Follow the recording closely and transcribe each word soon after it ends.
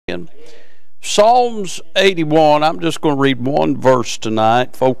asking. Psalms 81, I'm just going to read one verse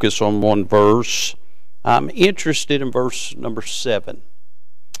tonight, focus on one verse. I'm interested in verse number 7.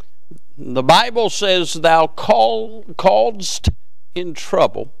 The Bible says, Thou calledst in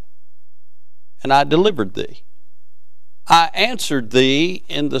trouble, and I delivered thee. I answered thee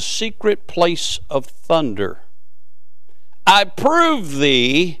in the secret place of thunder. I proved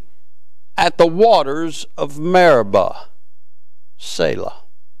thee at the waters of Meribah. Selah.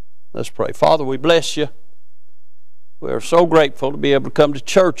 Let's pray. Father, we bless you. We are so grateful to be able to come to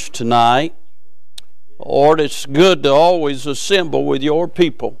church tonight. Lord, it's good to always assemble with your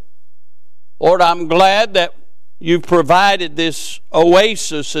people. Lord, I'm glad that you've provided this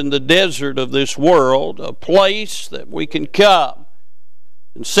oasis in the desert of this world, a place that we can come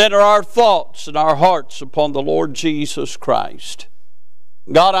and center our thoughts and our hearts upon the Lord Jesus Christ.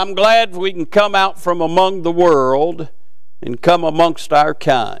 God, I'm glad we can come out from among the world and come amongst our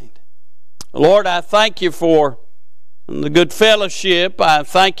kind. Lord, I thank you for the good fellowship. I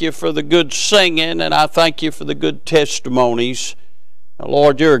thank you for the good singing, and I thank you for the good testimonies.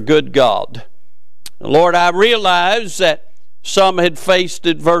 Lord, you're a good God. Lord, I realize that some had faced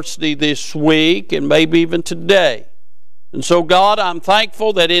adversity this week and maybe even today. And so, God, I'm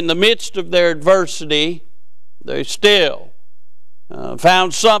thankful that in the midst of their adversity, they still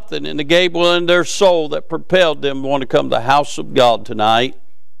found something in the gable in their soul that propelled them to want to come to the house of God tonight.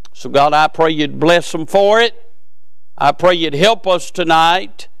 So, God, I pray you'd bless them for it. I pray you'd help us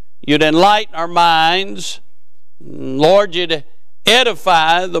tonight. You'd enlighten our minds. Lord, you'd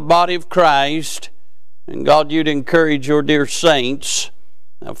edify the body of Christ. And God, you'd encourage your dear saints.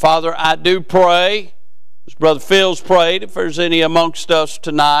 Now, Father, I do pray, as Brother Phil's prayed, if there's any amongst us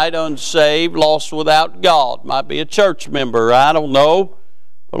tonight unsaved, lost without God, might be a church member, I don't know.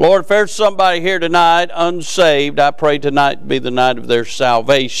 But Lord, if there's somebody here tonight unsaved, I pray tonight be the night of their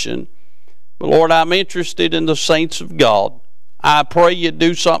salvation. But Lord, I'm interested in the saints of God. I pray you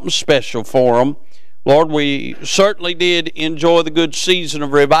do something special for them. Lord, we certainly did enjoy the good season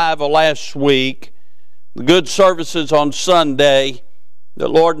of revival last week, the good services on Sunday. That,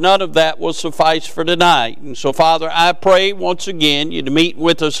 Lord, none of that will suffice for tonight. And so, Father, I pray once again you to meet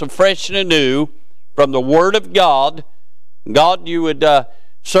with us afresh and anew from the Word of God. God, you would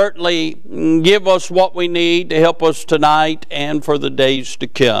certainly give us what we need to help us tonight and for the days to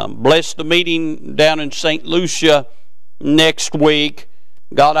come. Bless the meeting down in St. Lucia next week.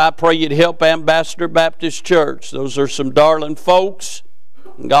 God, I pray you'd help Immanuel Baptist Church. Those are some darling folks.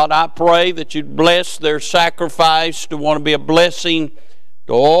 God, I pray that you'd bless their sacrifice to want to be a blessing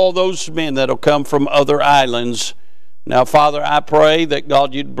to all those men that will come from other islands. Now, Father, I pray that,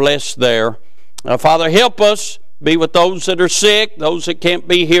 God, you'd bless there. Now, Father, help us. Be with those that are sick, those that can't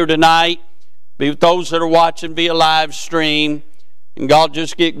be here tonight. Be with those that are watching via live stream. And God,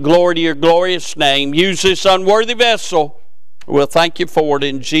 just get glory to your glorious name. Use this unworthy vessel. We'll thank you for it.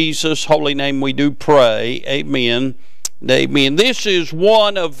 In Jesus' holy name we do pray. Amen. Amen. This is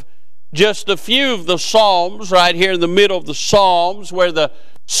one of just a few of the Psalms right here in the middle of the Psalms where the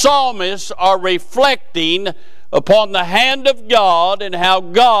psalmists are reflecting upon the hand of God and how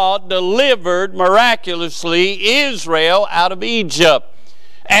God delivered miraculously Israel out of Egypt.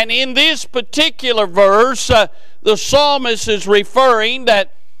 And in this particular verse, the psalmist is referring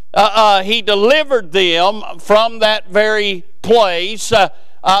that he delivered them from that very place,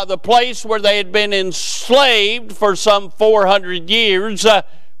 the place where they had been enslaved for some 400 years,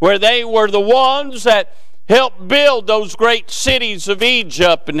 where they were the ones that helped build those great cities of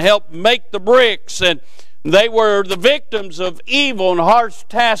Egypt and helped make the bricks, and they were the victims of evil and harsh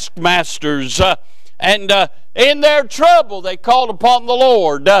taskmasters. And in their trouble, they called upon the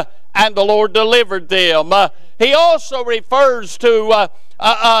Lord, and the Lord delivered them. He also refers to,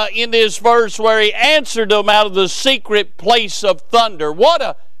 in this verse, where he answered them out of the secret place of thunder. What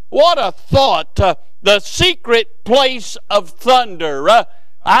a thought, the secret place of thunder.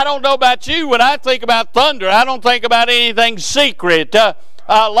 I don't know about you, when I think about thunder, I don't think about anything secret.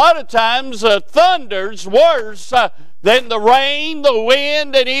 A lot of times thunder's worse than the rain, the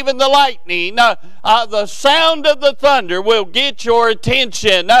wind, and even the lightning. The sound of the thunder will get your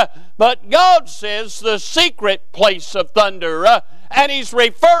attention. But God says the secret place of thunder. And he's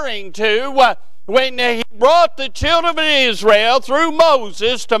referring to when he brought the children of Israel through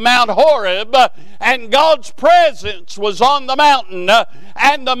Moses to Mount Horeb, and God's presence was on the mountain,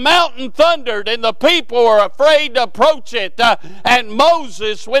 and the mountain thundered, and the people were afraid to approach it, and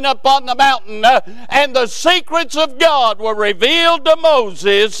Moses went up on the mountain, and the secrets of God were revealed to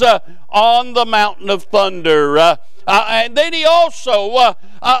Moses on the mountain of thunder. And then he also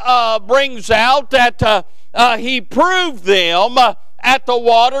brings out that he proved them at the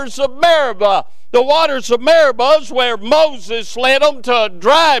waters of Meribah. The waters of Meribah is where Moses led them to a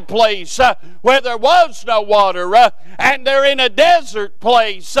dry place where there was no water. And they're in a desert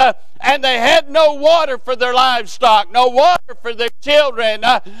place. And they had no water for their livestock, no water for their children.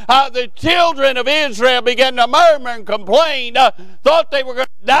 The children of Israel began to murmur and complain, thought they were going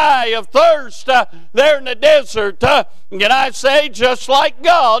to die of thirst there in the desert. Can I say, just like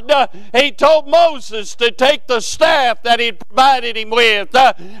God, He told Moses to take the staff that He provided him with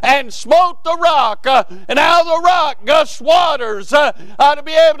and smote the rock, and out of the rock gushed waters to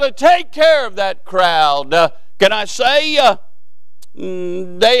be able to take care of that crowd. Can I say,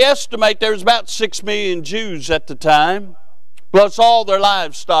 they estimate there was about 6 million Jews at the time, plus all their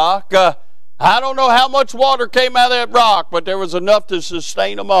livestock. I don't know how much water came out of that rock, but there was enough to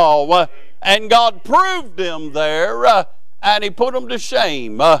sustain them all. And God proved them there, and He put them to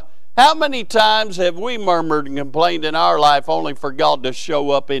shame. How many times have we murmured and complained in our life only for God to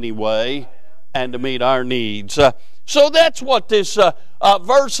show up anyway and to meet our needs? So that's what this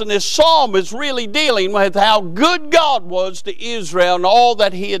verse in this psalm is really dealing with, how good God was to Israel and all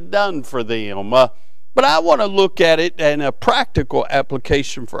that He had done for them. But I want to look at it in a practical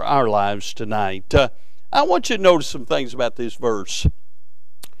application for our lives tonight. I want you to notice some things about this verse.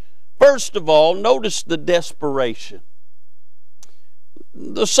 First of all, notice the desperation.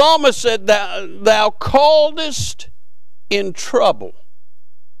 The psalmist said, Thou calledest in trouble.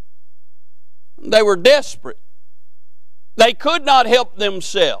 They were desperate. They could not help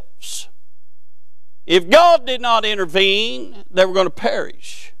themselves. If God did not intervene, they were going to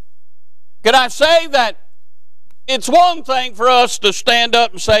perish. Could I say that it's one thing for us to stand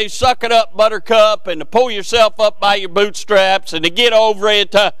up and say, suck it up, buttercup, and to pull yourself up by your bootstraps and to get over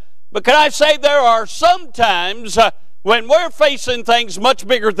it. But can I say there are some times when we're facing things much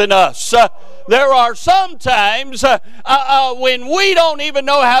bigger than us. There are some times when we don't even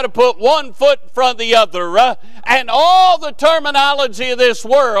know how to put one foot in front of the other. And all the terminology of this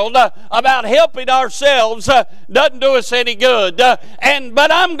world about helping ourselves doesn't do us any good.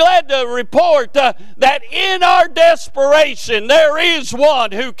 But I'm glad to report that in our desperation, there is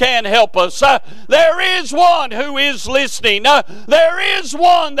one who can help us. There is one who is listening. There is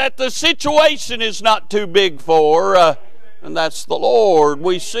one that the situation is not too big for. And that's the Lord.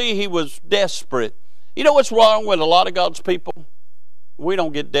 We see He was desperate. You know what's wrong with a lot of God's people? We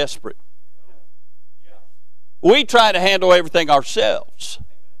don't get desperate. We try to handle everything ourselves.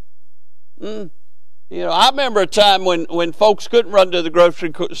 You know, I remember a time when folks couldn't run to the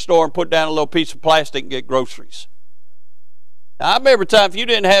grocery store and put down a little piece of plastic and get groceries. I remember a time if you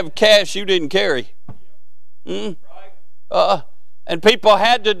didn't have cash, you didn't carry. And people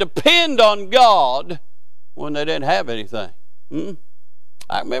had to depend on God when they didn't have anything.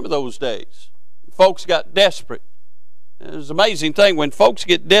 I remember those days. Folks got desperate. It was an amazing thing. When folks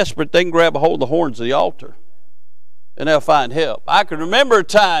get desperate, they can grab a hold of the horns of the altar and they'll find help. I can remember a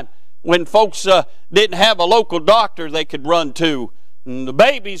time when folks didn't have a local doctor they could run to. And the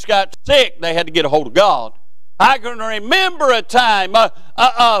babies got sick, they had to get a hold of God. I can remember a time,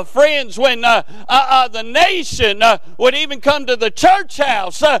 friends, when the nation would even come to the church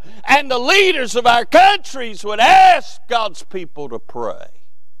house and the leaders of our countries would ask God's people to pray.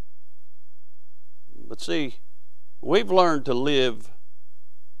 But see, we've learned to live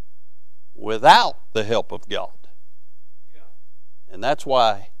without the help of God. And that's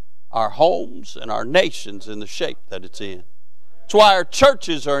why our homes and our nation's in the shape that it's in. That's why our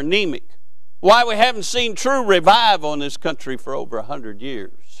churches are anemic. Why we haven't seen true revival in this country for over 100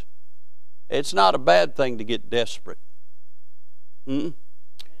 years. It's not a bad thing to get desperate.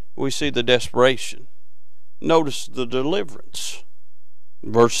 We see the desperation. Notice the deliverance.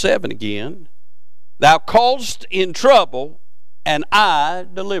 Verse 7 again. Thou calledst in trouble, and I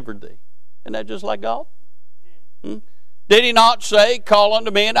delivered thee. Isn't that just like God? Did He not say, call unto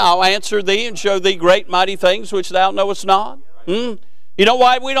me, and I'll answer thee, and show thee great mighty things which thou knowest not? You know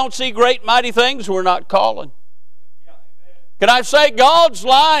why we don't see great mighty things? We're not calling. Can I say God's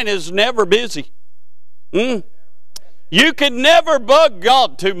line is never busy? You can never bug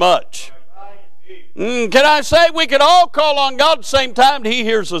God too much. Can I say we can all call on God at the same time and He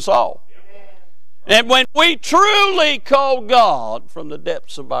hears us all? And when we truly call God from the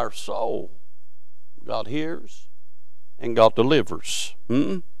depths of our soul, God hears and God delivers.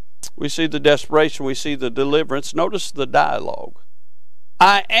 We see the desperation, we see the deliverance. Notice the dialogue.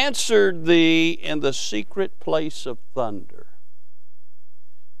 I answered thee in the secret place of thunder.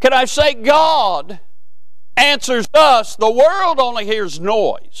 Can I say God answers us? The world only hears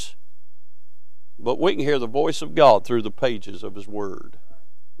noise. But we can hear the voice of God through the pages of His Word.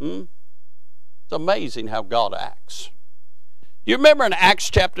 It's amazing how God acts. You remember in Acts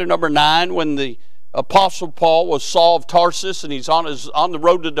chapter number 9 when the Apostle Paul was Saul of Tarsus, and he's on the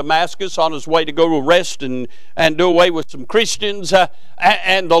road to Damascus on his way to go to arrest and do away with some Christians,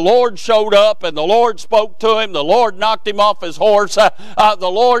 and the Lord showed up, and the Lord spoke to him. The Lord knocked him off his horse. The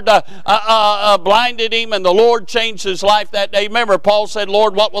Lord blinded him, and the Lord changed his life that day. Remember, Paul said,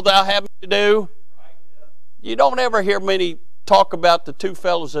 "Lord, what wilt thou have me to do?" You don't ever hear many talk about the two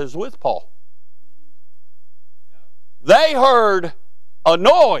fellows that was with Paul. They heard a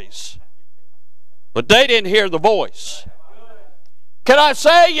noise, but they didn't hear the voice. Can I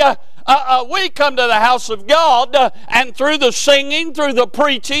say, we come to the house of God, and through the singing, through the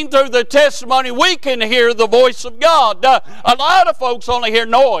preaching, through the testimony, we can hear the voice of God. A lot of folks only hear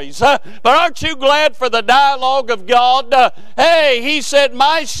noise, but aren't you glad for the dialogue of God? Hey, He said,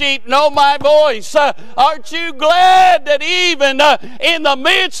 "My sheep know my voice." Aren't you glad that even in the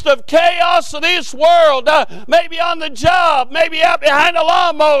midst of chaos of this world, maybe on the job, maybe out behind a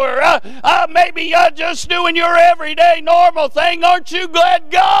lawnmower, maybe just doing your everyday normal thing, aren't you glad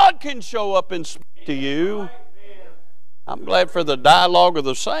God can show up and speak to you? I'm glad for the dialogue of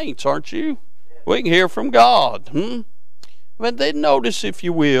the saints, aren't you? We can hear from God. But then notice, if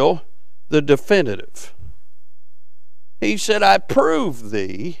you will, the definitive. He said, "I prove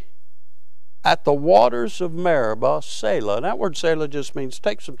thee at the waters of Meribah, Selah." And that word Selah just means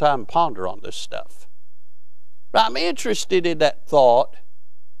take some time and ponder on this stuff. But I'm interested in that thought.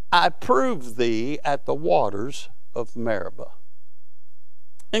 I prove thee at the waters of Meribah.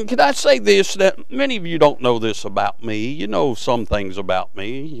 And can I say this, that many of you don't know this about me. You know some things about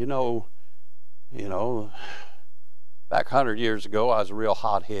me. You know, back 100 years ago, I was a real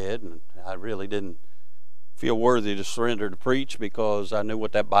hothead, and I really didn't feel worthy to surrender to preach because I knew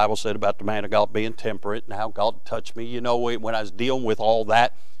what that Bible said about the man of God being temperate and how God touched me. You know, when I was dealing with all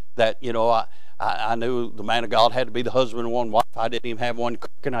that I knew the man of God had to be the husband of one wife. I didn't even have one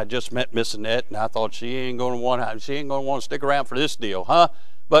cooking. I just met Miss Annette, and I thought she ain't going to want to stick around for this deal, huh?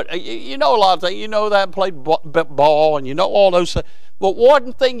 But you know a lot of things. You know that I played ball, and you know all those things. But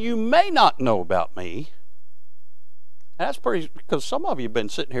one thing you may not know about me, and that's pretty, because some of you have been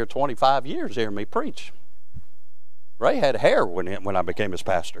sitting here 25 years hearing me preach. Ray had hair when I became his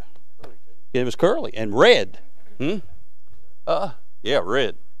pastor. It was curly and red. Yeah,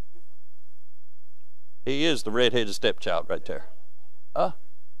 red. He is the red-headed stepchild right there. But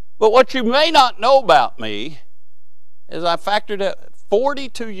what you may not know about me is I factored out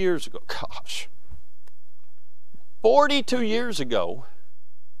 42 years ago. Gosh. 42 years ago,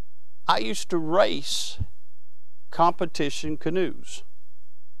 I used to race competition canoes.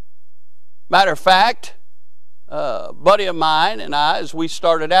 Matter of fact, a buddy of mine and I, as we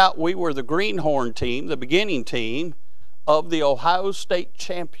started out, we were the greenhorn team, the beginning team of the Ohio State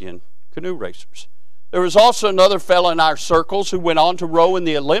champion canoe racers. There was also another fellow in our circles who went on to row in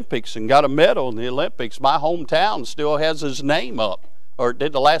the Olympics and got a medal in the Olympics. My hometown still has his name up, or it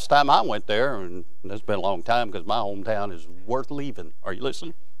did the last time I went there, and that's been a long time because my hometown is worth leaving. Are you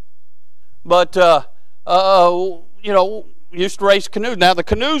listening? But, used to race canoes. Now, the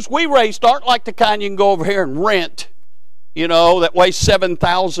canoes we raced aren't like the kind you can go over here and rent, that weighs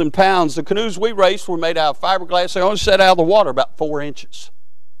 7,000 pounds. The canoes we raced were made out of fiberglass. They only set out of the water about 4 inches.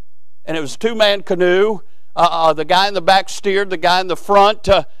 And it was a two-man canoe. The guy in the back steered, the guy in the front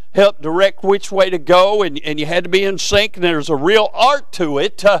helped direct which way to go, and you had to be in sync, and there's a real art to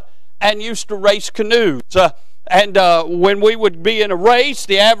it, and used to race canoes. And when we would be in a race,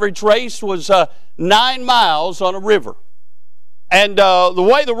 the average race was 9 miles on a river. And the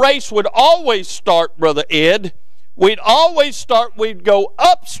way the race would always start, Brother Ed, we'd go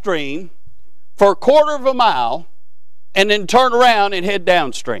upstream for a quarter of a mile, and then turn around and head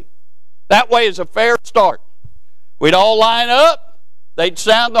downstream. That way is a fair start. We'd all line up, they'd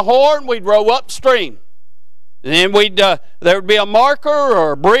sound the horn, we'd row upstream. And then there would be a marker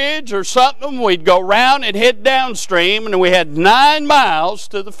or a bridge or something, we'd go round and head downstream, and we had 9 miles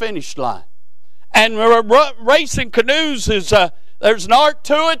to the finish line. And racing canoes, there's an art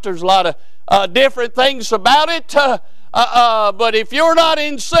to it, there's a lot of different things about it, but if you're not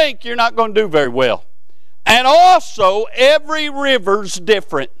in sync, you're not going to do very well. And also, every river's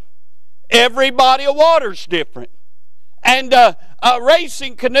different. Every body of water's different. And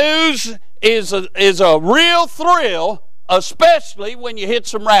racing canoes is a real thrill, especially when you hit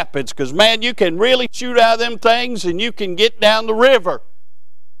some rapids, because, man, you can really shoot out of them things and you can get down the river.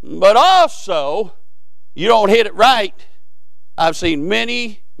 But also, you don't hit it right. I've seen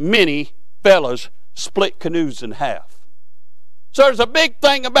many, many fellas split canoes in half. So there's a big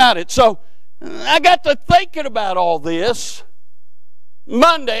thing about it. So I got to thinking about all this.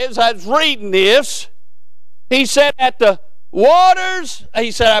 Monday, as I was reading this, he said at the waters,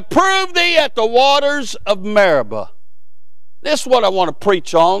 he said, I proved thee at the waters of Meribah. This is what I want to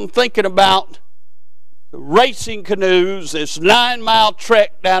preach on, thinking about racing canoes, this 9-mile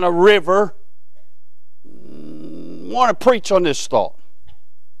trek down a river. I want to preach on this thought.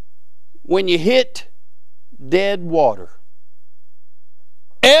 When you hit dead water,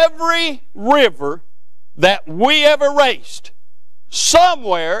 every river that we ever raced,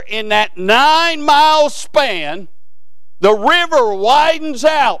 somewhere in that 9-mile span, the river widens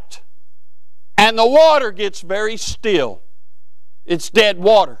out and the water gets very still. It's dead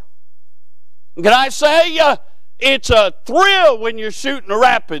water. Can I say, it's a thrill when you're shooting the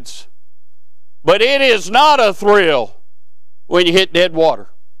rapids, but it is not a thrill when you hit dead water.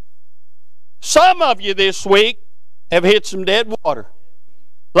 Some of you this week have hit some dead water.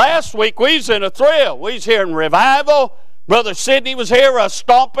 Last week we was in a thrill. We was here in revival. Brother Sidney was here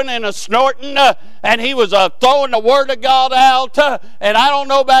stomping and snorting, and he was throwing the Word of God out. And I don't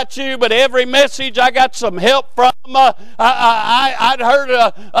know about you, but every message I got some help from. I'd heard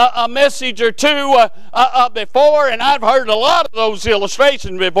a message or two before, and I've heard a lot of those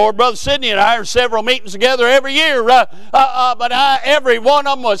illustrations before. Brother Sidney and I are several meetings together every year, but every one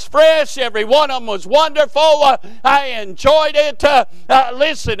of them was fresh. Every one of them was wonderful. I enjoyed it.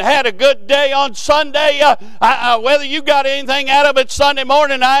 Listen, had a good day on Sunday. Whether you got anything out of it Sunday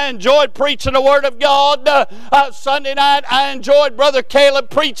morning, I enjoyed preaching the Word of God. Sunday night, I enjoyed Brother Caleb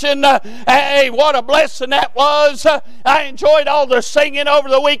preaching. Hey, what a blessing that was. I enjoyed all the singing over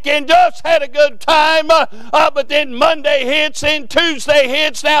the weekend. Just had a good time. But then Monday hits, then Tuesday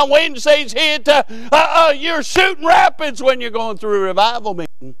hits, now Wednesday's hit. You're shooting rapids when you're going through a revival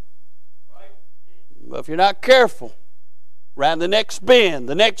meeting. But if you're not careful, around the next bend,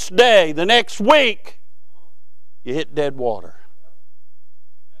 the next day, the next week, you hit dead water.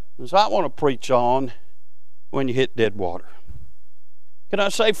 So I want to preach on when you hit dead water. Can I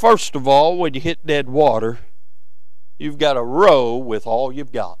say, first of all, when you hit dead water, you've got to row with all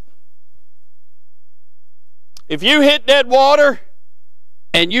you've got. If you hit dead water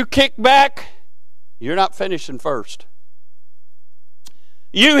and you kick back, you're not finishing first.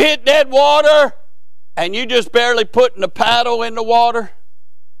 You hit dead water and you just barely putting the paddle in the water,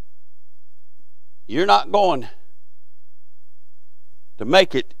 you're not going to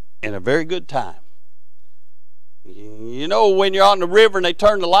make it in a very good time. You know, when you're on the river and they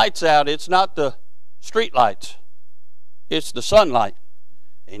turn the lights out, it's not the street lights, it's the sunlight.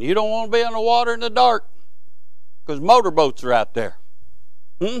 And you don't want to be on the water in the dark because motorboats are out there.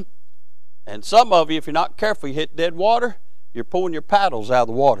 And some of you, if you're not careful, you hit dead water, you're pulling your paddles out of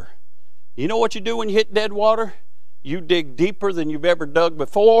the water. You know what you do when you hit dead water? You dig deeper than you've ever dug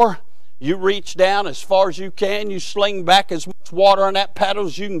before. You reach down as far as you can. You sling back as much water on that paddle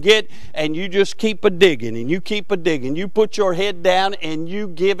as you can get, and you just keep a digging, and you keep a digging. You put your head down, and you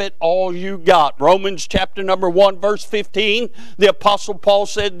give it all you got. Romans chapter number 1, verse 15, the Apostle Paul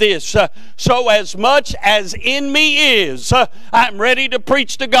said this, so as much as in me is, I'm ready to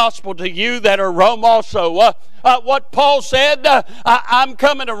preach the gospel to you that are Rome also. What Paul said, I'm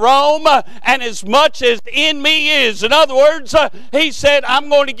coming to Rome, and as much as in me is. In other words, he said, I'm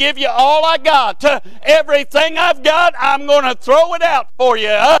going to give you all I got. Everything I've got, I'm going to throw it out for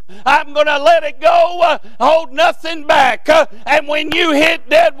you. I'm going to let it go, hold nothing back. And when you hit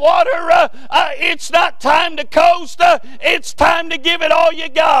dead water, it's not time to coast. It's time to give it all you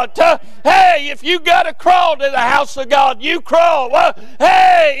got. Hey, if you got to crawl to the house of God, you crawl.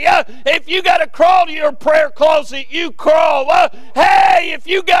 Hey, if you got to crawl to your prayer closet, you crawl. Hey, if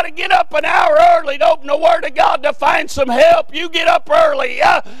you got to get up an hour early to open the Word of God to find some help, you get up early.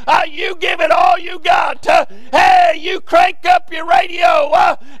 You give it all you got. Hey, you crank up your radio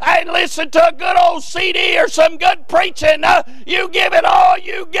and listen to a good old CD or some good preaching. You give it all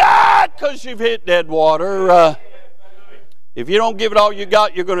you got because you've hit dead water. If you don't give it all you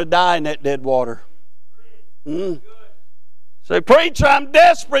got, you're going to die in that dead water. Say, preacher, I'm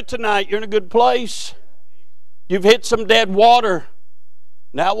desperate tonight. You're in a good place. You've hit some dead water.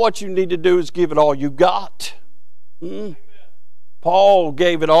 Now what you need to do is give it all you got. Paul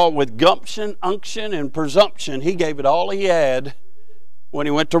gave it all with gumption, unction, and presumption. He gave it all he had when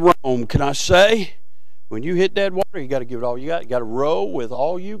he went to Rome. Can I say, when you hit dead water, you got to give it all you got. You got to row with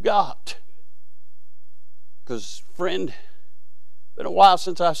all you got. Because, friend, it's been a while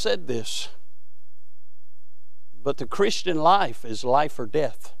since I said this, but the Christian life is life or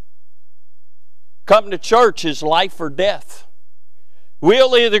death. Coming to church is life or death.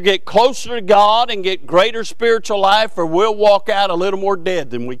 We'll either get closer to God and get greater spiritual life, or we'll walk out a little more dead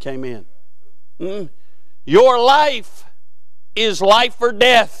than we came in. Your life is life or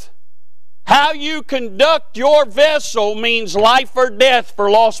death. How you conduct your vessel means life or death for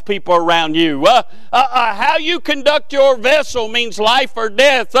lost people around you. How you conduct your vessel means life or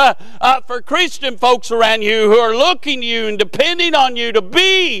death for Christian folks around you who are looking to you and depending on you to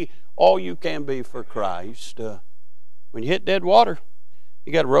be all you can be for Christ. When you hit dead water,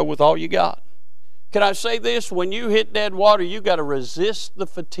 you got to row with all you got. Can I say this? When you hit dead water, you got to resist the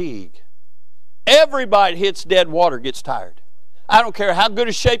fatigue. Everybody hits dead water gets tired. I don't care how good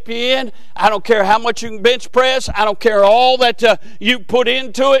a shape you're in. I don't care how much you can bench press. I don't care all that you put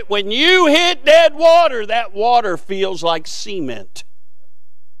into it. When you hit dead water, that water feels like cement.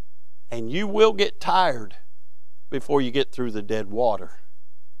 And you will get tired before you get through the dead water.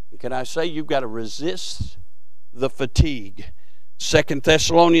 And can I say you've got to resist the fatigue. 2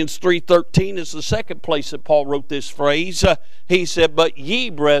 Thessalonians 3:13 is the second place that Paul wrote this phrase. He said, "But ye,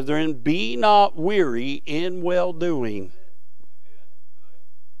 brethren, be not weary in well-doing."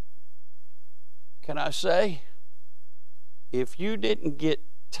 Can I say, if you didn't get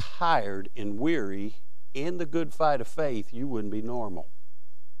tired and weary in the good fight of faith, you wouldn't be normal.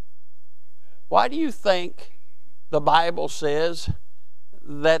 Why do you think the Bible says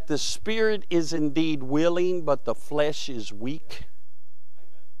that the spirit is indeed willing, but the flesh is weak?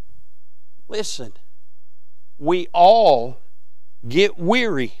 Listen, we all get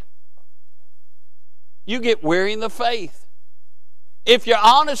weary. You get weary in the faith. If you're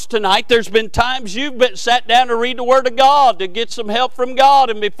honest tonight, there's been times you've sat down to read the Word of God to get some help from God,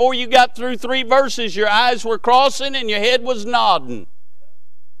 and before you got through 3 verses, your eyes were crossing and your head was nodding.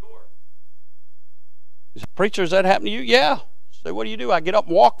 You say, "Preacher, has that happened to you?" Yeah. So what do? I get up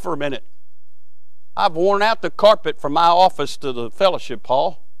and walk for a minute. I've worn out the carpet from my office to the fellowship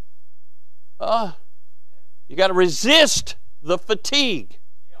hall. You got to resist the fatigue.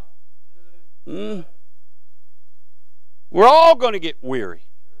 We're all going to get weary.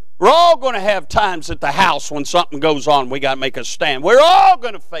 We're all going to have times at the house when something goes on, we got to make a stand. We're all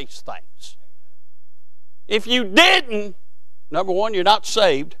going to face things. If you didn't, number one, you're not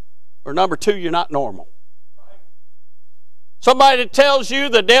saved, or number two, you're not normal. Somebody that tells you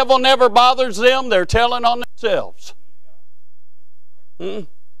the devil never bothers them, they're telling on themselves.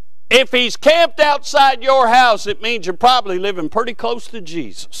 If he's camped outside your house, it means you're probably living pretty close to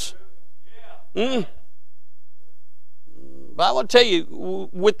Jesus. But I want to tell you,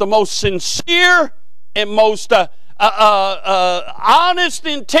 with the most sincere and most honest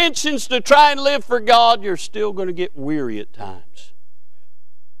intentions to try and live for God, you're still going to get weary at times.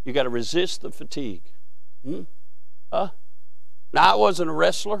 You got to resist the fatigue. Now, I wasn't a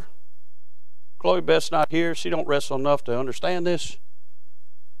wrestler. Chloe Beth's not here. She don't wrestle enough to understand this.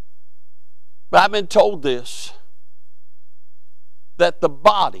 But I've been told this, that the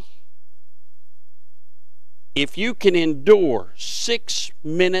body, if you can endure 6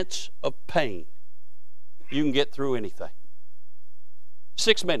 minutes of pain, you can get through anything.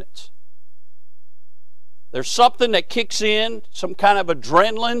 6 minutes. There's something that kicks in, some kind of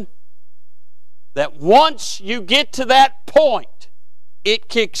adrenaline, that once you get to that point, it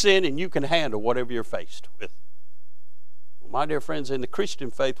kicks in and you can handle whatever you're faced with. Well, my dear friends, in the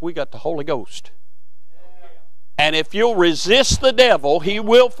Christian faith, we got the Holy Ghost. And if you'll resist the devil, he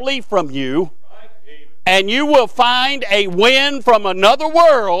will flee from you. And you will find a wind from another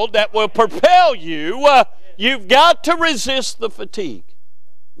world that will propel you. You've got to resist the fatigue.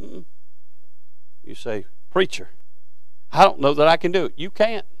 You say, "Preacher, I don't know that I can do it." You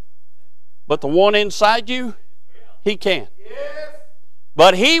can't. But the one inside you, he can.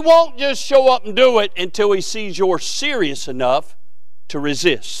 But he won't just show up and do it until he sees you're serious enough to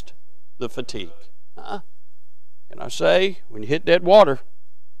resist the fatigue. Can I say, when you hit dead water,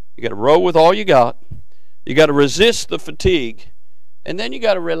 you got to row with all you got. You got to resist the fatigue, and then you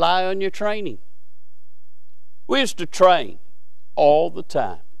got to rely on your training. We used to train all the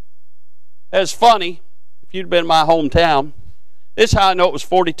time. It's funny, if you'd been in my hometown, this is how I know it was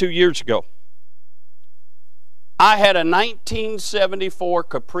 42 years ago. I had a 1974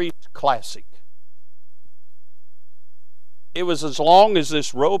 Caprice Classic. It was as long as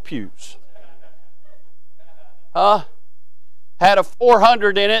this row of pews. Had a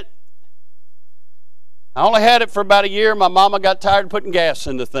 400 in it. I only had it for about a year. My mama got tired of putting gas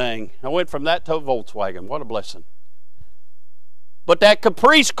in the thing. I went from that to a Volkswagen. What a blessing. But that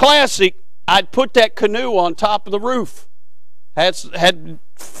Caprice Classic, I'd put that canoe on top of the roof. Had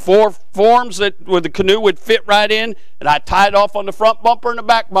 4 forms where the canoe would fit right in, and I tied off on the front bumper and the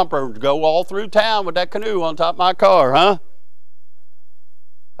back bumper and go all through town with that canoe on top of my car,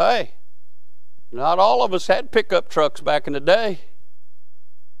 Hey, not all of us had pickup trucks back in the day.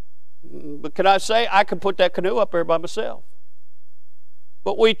 But can I say, I could put that canoe up there by myself.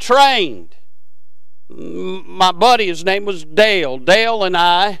 But we trained. My buddy, his name was Dale. Dale and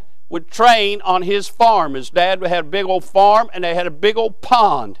I would train on his farm. His dad had a big old farm, and they had a big old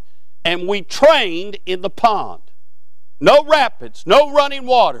pond. And we trained in the pond. No rapids, no running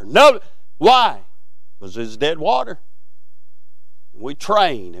water. No. Why? Because it's dead water. We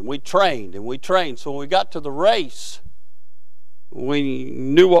trained and we trained and we trained. So when we got to the race, we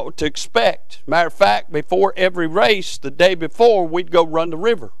knew what to expect. Matter of fact, before every race, the day before, we'd go run the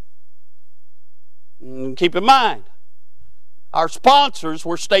river. And keep in mind, our sponsors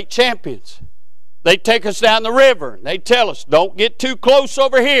were state champions. They'd take us down the river. And they'd tell us, don't get too close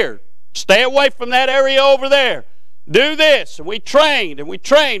over here. Stay away from that area over there. Do this. And we trained and we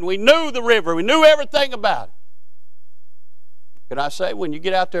trained. We knew the river. We knew everything about it. Can I say, when you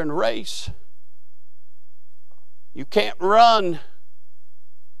get out there in the race, you can't run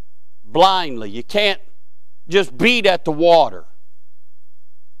blindly. You can't just beat at the water.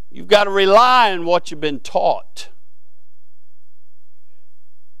 You've got to rely on what you've been taught.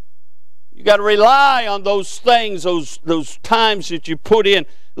 You've got to rely on those things, those times that you put in.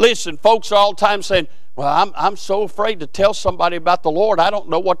 Listen, folks are all the time saying, well, I'm so afraid to tell somebody about the Lord. I don't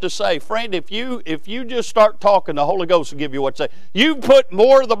know what to say. Friend, if you just start talking, the Holy Ghost will give you what to say. You put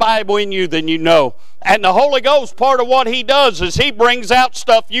more of the Bible in you than you know. And the Holy Ghost, part of what He does is He brings out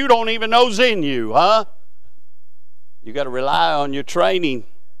stuff you don't even know's in you, huh? You got to rely on your training.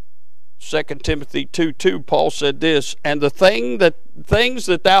 2 Timothy 2:2, Paul said this, and the things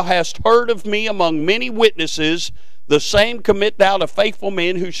that thou hast heard of me among many witnesses, the same commit thou to faithful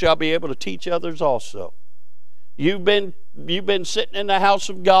men who shall be able to teach others also. You've been sitting in the house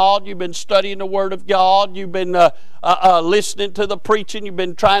of God. You've been studying the Word of God. You've been listening to the preaching. You've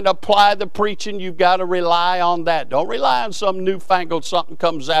been trying to apply the preaching. You've got to rely on that. Don't rely on some newfangled something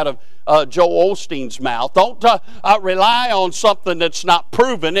comes out of Joel Osteen's mouth. Don't rely on something that's not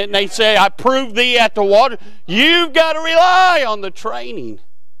proven. And they say, I prove thee at the water. You've got to rely on the training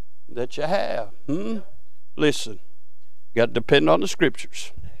that you have. Listen. You've got to depend on the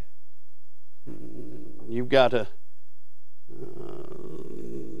Scriptures. You've got to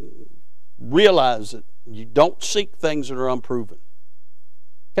realize that you don't seek things that are unproven.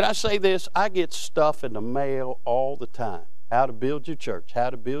 Can I say this? I get stuff in the mail all the time. How to build your church. How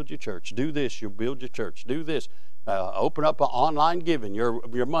to build your church. Do this, you'll build your church. Do this. Open up an online giving.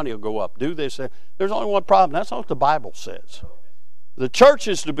 Your money will go up. Do this. There's only one problem. That's not what the Bible says. The church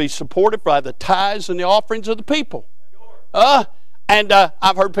is to be supported by the tithes and the offerings of the people. And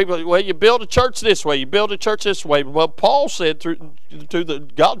I've heard people, well, you build a church this way, you build a church this way. Well, Paul said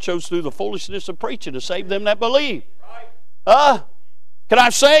God chose through the foolishness of preaching to save them that believe. Can I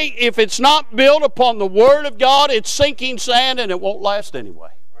say, if it's not built upon the Word of God, it's sinking sand and it won't last anyway.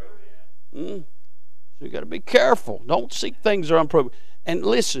 So you got to be careful. Don't seek things that are unproven. And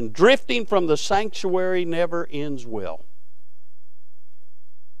listen, drifting from the sanctuary never ends well.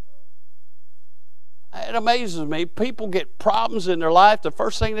 It amazes me. People get problems in their life. The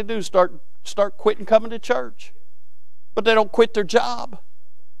first thing they do is start quitting coming to church. But they don't quit their job.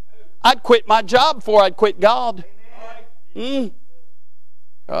 I'd quit my job before I'd quit God. Just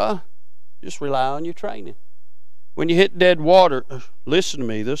rely on your training. When you hit dead water, listen to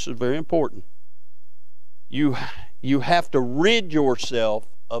me. This is very important. You have to rid yourself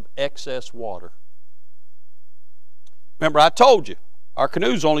of excess water. Remember, I told you, our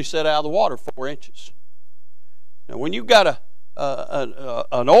canoe's only set out of the water 4 inches. Now, when you've got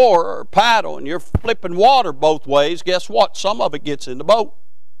an oar or a paddle and you're flipping water both ways, guess what? Some of it gets in the boat.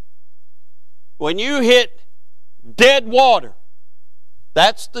 When you hit dead water,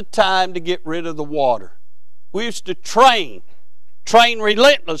 that's the time to get rid of the water. We used to train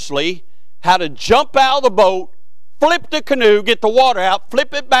relentlessly how to jump out of the boat, flip the canoe, get the water out,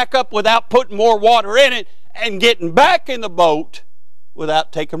 flip it back up without putting more water in it, and getting back in the boat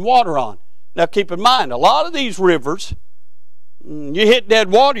without taking water on. Now keep in mind, a lot of these rivers, you hit dead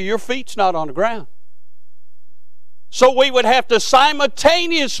water, your feet's not on the ground. So we would have to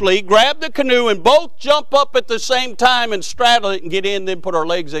simultaneously grab the canoe and both jump up at the same time and straddle it and get in, then put our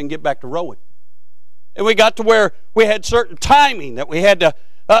legs in and get back to rowing. And we got to where we had certain timing that we had to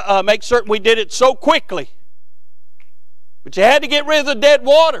make certain we did it so quickly. But you had to get rid of the dead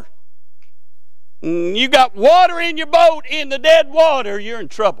water. You got water in your boat in the dead water, you're in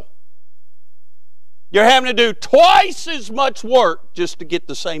trouble. You're having to do twice as much work just to get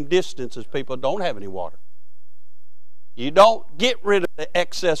the same distance as people who don't have any water. You don't get rid of the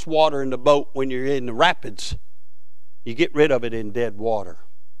excess water in the boat when you're in the rapids. You get rid of it in dead water.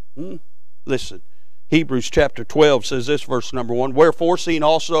 Listen, Hebrews chapter 12 says this, verse number 1. Wherefore, seeing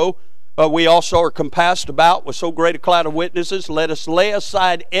also We also are compassed about with so great a cloud of witnesses. Let us lay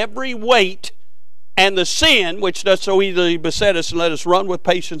aside every weight and the sin which does so easily beset us, and let us run with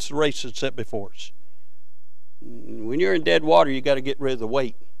patience the race that's set before us. When you're in dead water, you got to get rid of the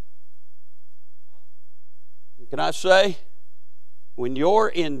weight. Can I say, when you're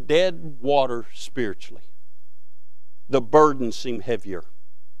in dead water spiritually, the burdens seem heavier.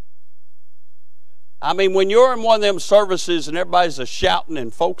 I mean, when you're in one of them services and everybody's shouting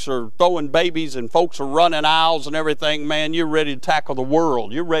and folks are throwing babies and folks are running aisles and everything, man, you're ready to tackle the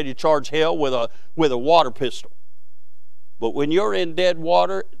world. You're ready to charge hell with a water pistol. But when you're in dead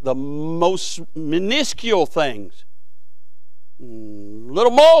water, the most minuscule things,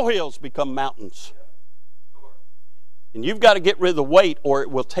 little molehills become mountains. And you've got to get rid of the weight or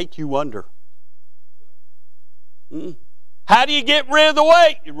it will take you under. How do you get rid of the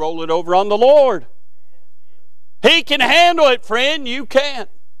weight? You roll it over on the Lord. He can handle it, friend. You can't.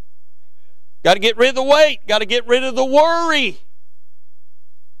 Got to get rid of the weight. Got to get rid of the worry.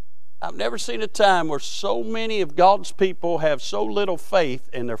 I've never seen a time where so many of God's people have so little faith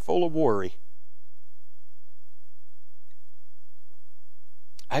and they're full of worry.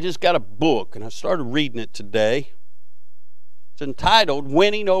 I just got a book and I started reading it today. It's entitled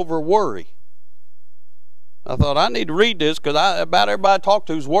Winning Over Worry. I thought I need to read this because about everybody I talk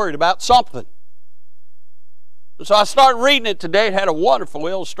to is worried about something. So I started reading it today. It had a wonderful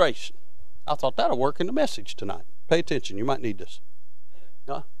illustration. I thought that'll work in the message tonight. Pay attention. You might need this.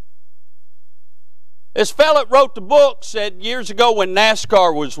 Huh? This fellow that wrote the book said years ago when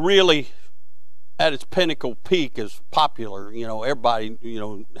NASCAR was really at its pinnacle peak as popular, everybody,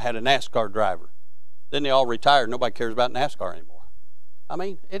 had a NASCAR driver. Then they all retired. Nobody cares about NASCAR anymore. I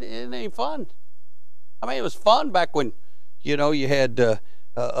mean, it ain't fun. I mean, it was fun back when, you had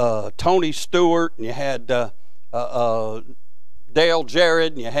Tony Stewart and you had Dale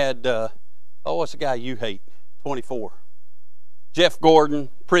Jarrett and you had, what's the guy you hate? 24. Jeff Gordon,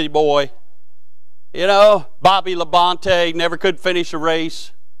 pretty boy. Bobby Labonte never could finish a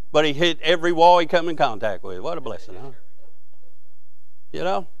race, but he hit every wall he come in contact with. What a blessing,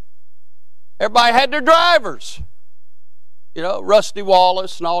 huh? Everybody had their drivers. Rusty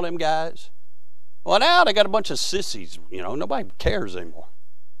Wallace and all them guys. Well, now they got a bunch of sissies. Nobody cares anymore.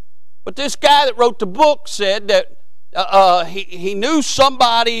 But this guy that wrote the book said that he knew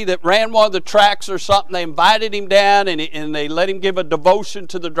somebody that ran one of the tracks or something. They invited him down and they let him give a devotion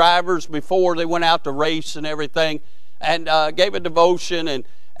to the drivers before they went out to race and everything, and gave a devotion.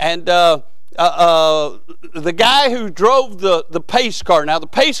 And the guy who drove the pace car. Now the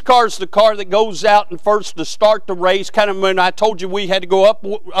pace car is the car that goes out and first to start the race. Kind of when I told you we had to go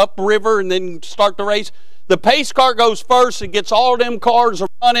up river and then start the race. The pace car goes first and gets all them cars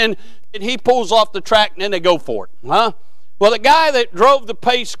running, and he pulls off the track, and then they go for it. Huh? Well, the guy that drove the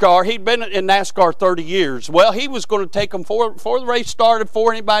pace car, he'd been in NASCAR 30 years. Well, he was going to take them before the race started,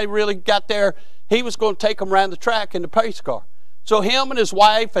 before anybody really got there. He was going to take them around the track in the pace car. So him and his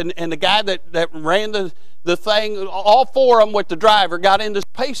wife and the guy that ran the thing, all four of them with the driver, got in this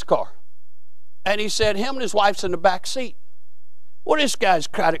pace car. And he said him and his wife's in the back seat. Well, this guy's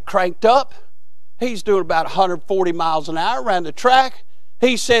got it cranked up. He's doing about 140 miles an hour around the track.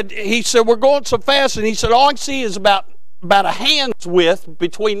 He said we're going so fast, and he said all I can see is about a hand's width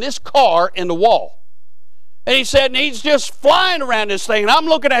between this car and the wall. And he said, and he's just flying around this thing. And I'm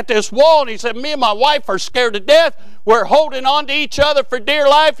looking at this wall, and he said, me and my wife are scared to death. We're holding on to each other for dear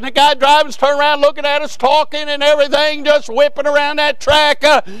life. And the guy driving's turning around looking at us, talking and everything, just whipping around that track.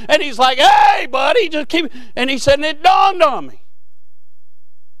 And he's like, hey, buddy, just keep. And he said, and it dawned on me.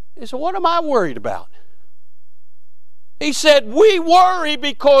 He said, what am I worried about? He said, we worry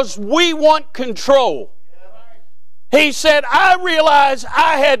because we want control. He said, I realized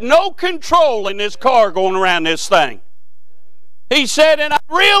I had no control in this car going around this thing. He said, and I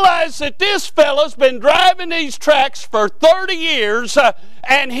realized that this fella's been driving these tracks for 30 years,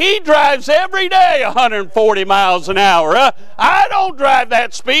 and he drives every day 140 miles an hour. I don't drive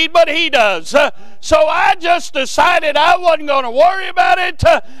that speed, but he does. So I just decided I wasn't going to worry about it.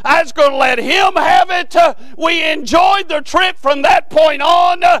 I was going to let him have it. We enjoyed the trip from that point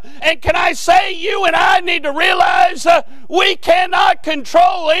on. And can I say, you and I need to realize we cannot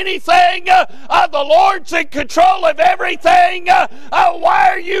control anything. The Lord's in control of everything. Why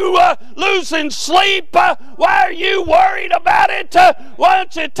are you losing sleep? Why are you worried about it? Why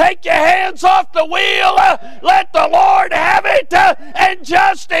don't you take your hands off the wheel, let the Lord have it, and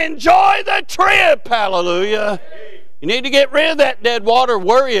just enjoy the trip. Hallelujah. You need to get rid of that dead water.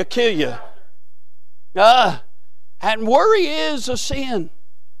 Worry will kill you. And worry is a sin.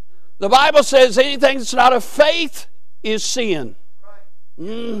 The Bible says anything that's not of faith is sin.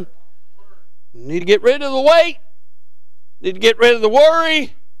 You need to get rid of the weight. You need to get rid of the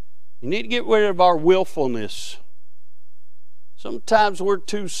worry. You need to get rid of our willfulness. Sometimes we're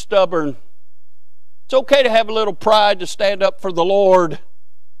too stubborn. It's okay to have a little pride to stand up for the Lord.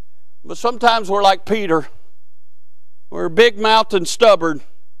 But sometimes we're like Peter. We're big-mouthed and stubborn.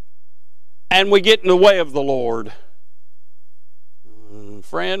 And we get in the way of the Lord.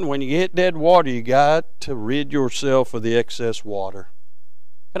 Friend, when you hit dead water, you got to rid yourself of the excess water.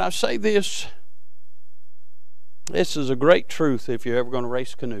 Can I say this? This is a great truth if you're ever going to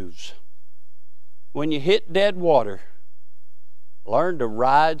race canoes. When you hit dead water, learn to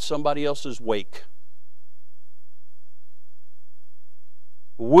ride somebody else's wake.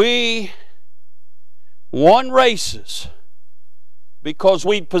 We won races because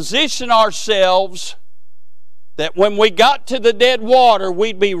we position ourselves that when we got to the dead water,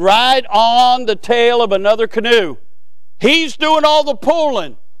 we'd be right on the tail of another canoe. He's doing all the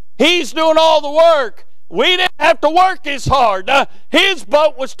pulling. He's doing all the work. We didn't have to work as hard. His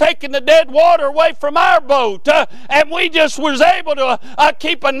boat was taking the dead water away from our boat. And we just was able to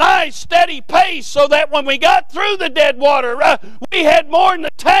keep a nice steady pace so that when we got through the dead water, we had more in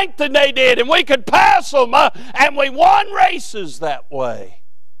the tank than they did. And we could pass them. And we won races that way.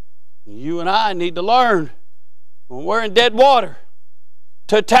 You and I need to learn when we're in dead water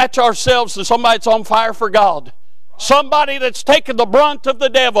to attach ourselves to somebody that's on fire for God. Somebody that's taken the brunt of the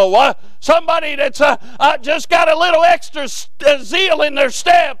devil. Somebody that's just got a little extra zeal in their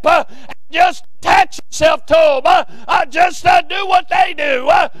step. Just attach yourself to them. Just do what they do.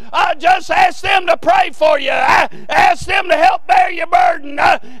 Just ask them to pray for you. Ask them to help bear your burden.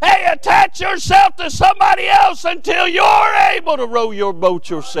 Hey, attach yourself to somebody else until you're able to row your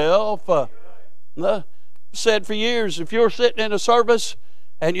boat yourself. I've said for years, if you're sitting in a service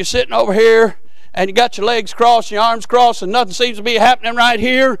and you're sitting over here and you got your legs crossed, your arms crossed, and nothing seems to be happening right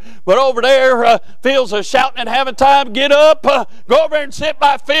here, but over there, Phil's shouting and having time, get up, go over and sit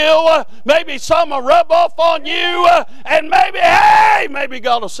by Phil, maybe some will rub off on you, and maybe, hey, maybe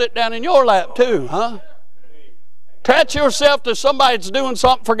God will sit down in your lap too, huh? Attach yourself to somebody that's doing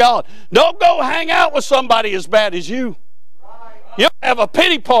something for God. Don't go hang out with somebody as bad as you. You'll have a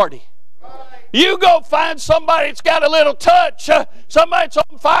pity party. You go find somebody that's got a little touch, somebody that's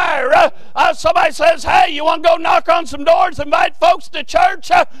on fire. Somebody says, hey, you want to go knock on some doors, invite folks to church?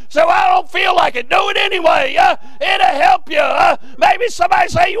 So I don't feel like it. Do it anyway. It'll help you. Maybe somebody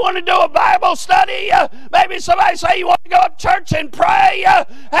say you want to do a Bible study. Maybe somebody say you want to go up to church and pray.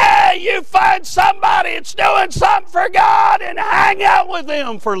 Hey, you find somebody that's doing something for God and hang out with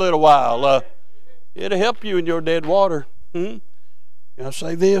them for a little while. It'll help you in your dead water. I'll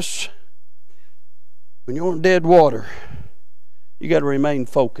say this. When you're in dead water, you got to remain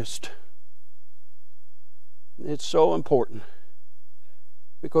focused. It's so important.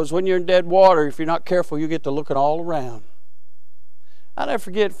 Because when you're in dead water, if you're not careful, you get to looking all around. I'll never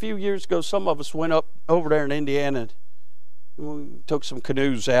forget, a few years ago, some of us went up over there in Indiana and we took some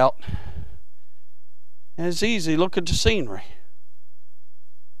canoes out. And it's easy, look at the scenery.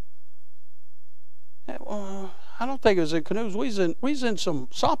 I don't think it was in canoes. We was in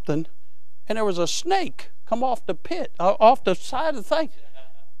something. And there was a snake come off the pit, off the side of the thing.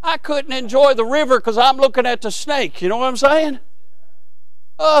 I couldn't enjoy the river because I'm looking at the snake. You know what I'm saying?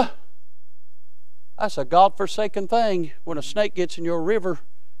 That's a God-forsaken thing when a snake gets in your river.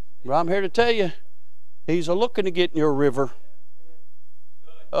 But I'm here to tell you, he's looking to get in your river.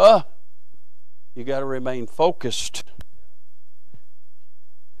 You got to remain focused.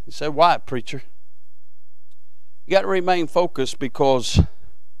 You say, why, preacher? You got to remain focused because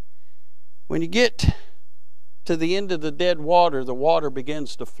when you get to the end of the dead water, the water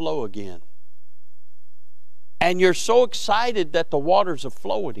begins to flow again. And you're so excited that the waters are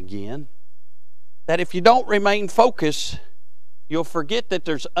flowing again that if you don't remain focused, you'll forget that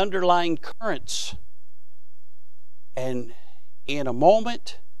there's underlying currents. And in a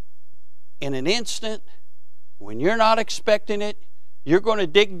moment, in an instant, when you're not expecting it, you're going to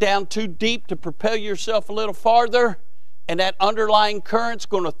dig down too deep to propel yourself a little farther. And that underlying current's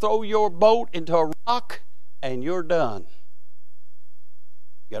going to throw your boat into a rock, and you're done.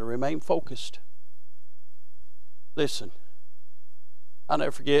 You got to remain focused. Listen, I'll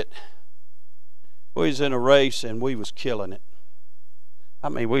never forget, we was in a race and we was killing it. I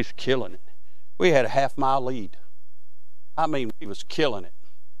mean, we was killing it. We had a half-mile lead. I mean, we was killing it.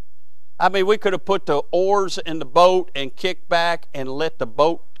 I mean, we could have put the oars in the boat and kicked back and let the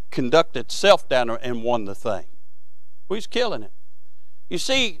boat conduct itself down there and won the thing. We was killing it. You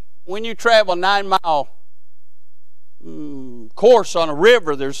see, when you travel a 9-mile course on a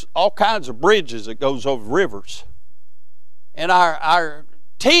river, there's all kinds of bridges that goes over rivers. And our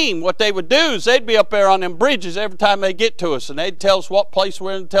team, what they would do is they'd be up there on them bridges every time they get to us, and they'd tell us what place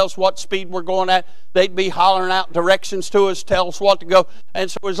we're in, tell us what speed we're going at. They'd be hollering out directions to us, tell us what to go.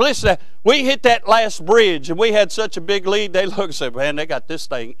 And so as listen, we hit that last bridge, and we had such a big lead. They looked and said, "Man, they got this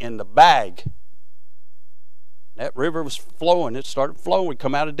thing in the bag." That river was flowing. It started flowing. We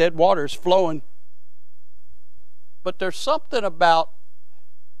come out of dead water. It's flowing. But there's something about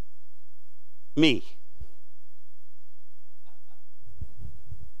me.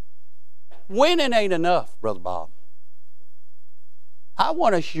 Winning ain't enough, Brother Bob. I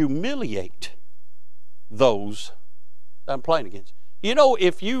want to humiliate those that I'm playing against. You know,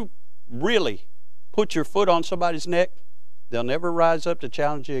 if you really put your foot on somebody's neck, they'll never rise up to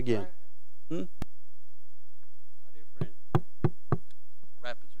challenge you again. My dear friend,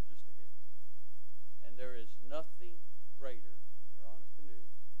 rapids are just ahead. And there is nothing greater when you're on a canoe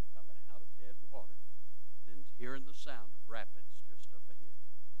coming out of dead water than hearing the sound of rapids just up ahead.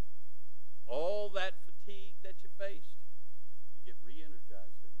 All that fatigue that you faced, you get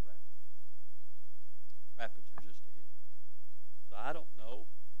re-energized in the rapids. Rapids are just ahead. So I don't know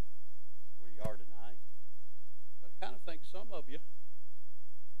where you are tonight, but I kind of think some of you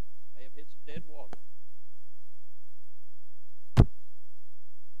may have hit some dead water.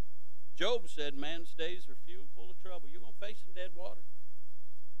 Job said, man's days are few and full of trouble. You're going to face some dead water.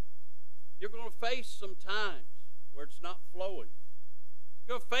 You're going to face some times where it's not flowing.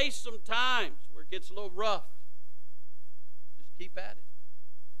 You're going to face some times where it gets a little rough. Just keep at it.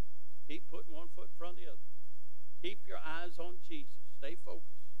 Keep putting one foot in front of the other. Keep your eyes on Jesus. Stay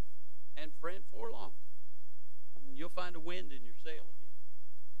focused. And friend, for long, you'll find a wind in your sail again.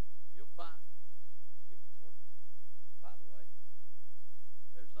 You'll find it was working. By the way,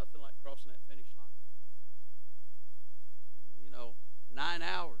 there's nothing like crossing that finish line. You know, 9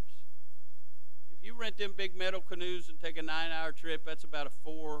 hours. If you rent them big metal canoes and take a 9-hour trip, that's about a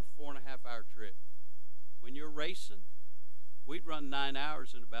 4.5 hour trip. When you're racing, we'd run 9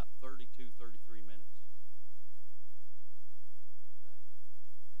 hours in about 32, 33 minutes.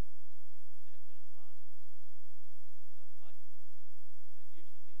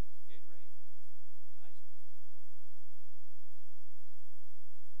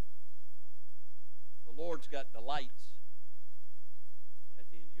 The Lord's got delights at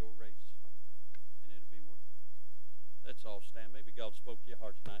the end of your race, and it'll be worth it. Let's all stand. Maybe God spoke to your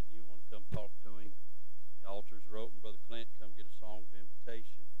heart tonight and you want to come talk to Him. The altars are open. Brother Clint, come get a song of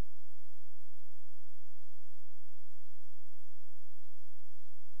invitation.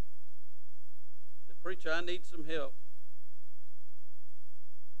 Say, preacher, I need some help.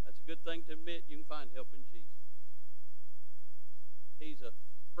 That's a good thing to admit. You can find help in Jesus. He's a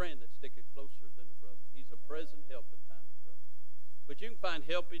friend that's sticking closer than a brother. He's a present help in time of trouble. But you can find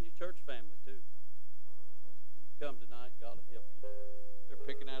help in your church family too. When you come tonight, God will help you. They're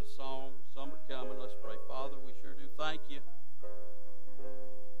picking out a song. Some are coming. Let's pray. Father, we sure do thank you.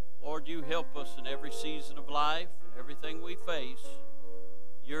 Lord, you help us in every season of life and everything we face.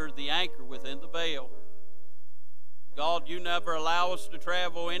 You're the anchor within the veil. God, you never allow us to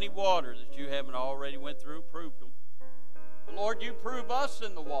travel any water that you haven't already went through and proved them. But Lord, you prove us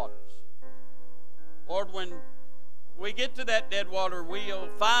in the waters. Lord, when we get to that dead water, we'll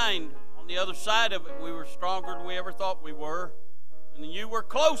find on the other side of it we were stronger than we ever thought we were. And you were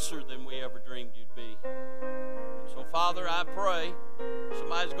closer than we ever dreamed you'd be. So, Father, I pray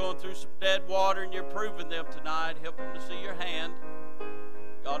somebody's going through some dead water and you're proving them tonight. Help them to see your hand.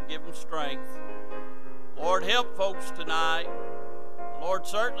 God, give them strength. Lord, help folks tonight. Lord,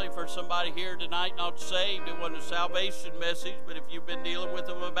 certainly for somebody here tonight not saved, it wasn't a salvation message, but if you've been dealing with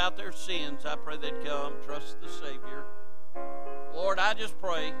them about their sins, I pray they'd come, trust the Savior. Lord, I just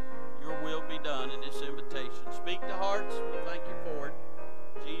pray your will be done in this invitation. Speak to hearts. We thank you for it.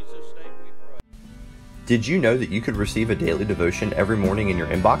 In Jesus' name we pray. Did you know that you could receive a daily devotion every morning in your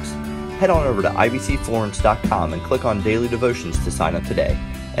inbox? Head on over to ibcflorence.com and click on Daily Devotions to sign up today.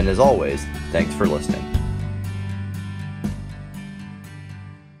 And as always, thanks for listening.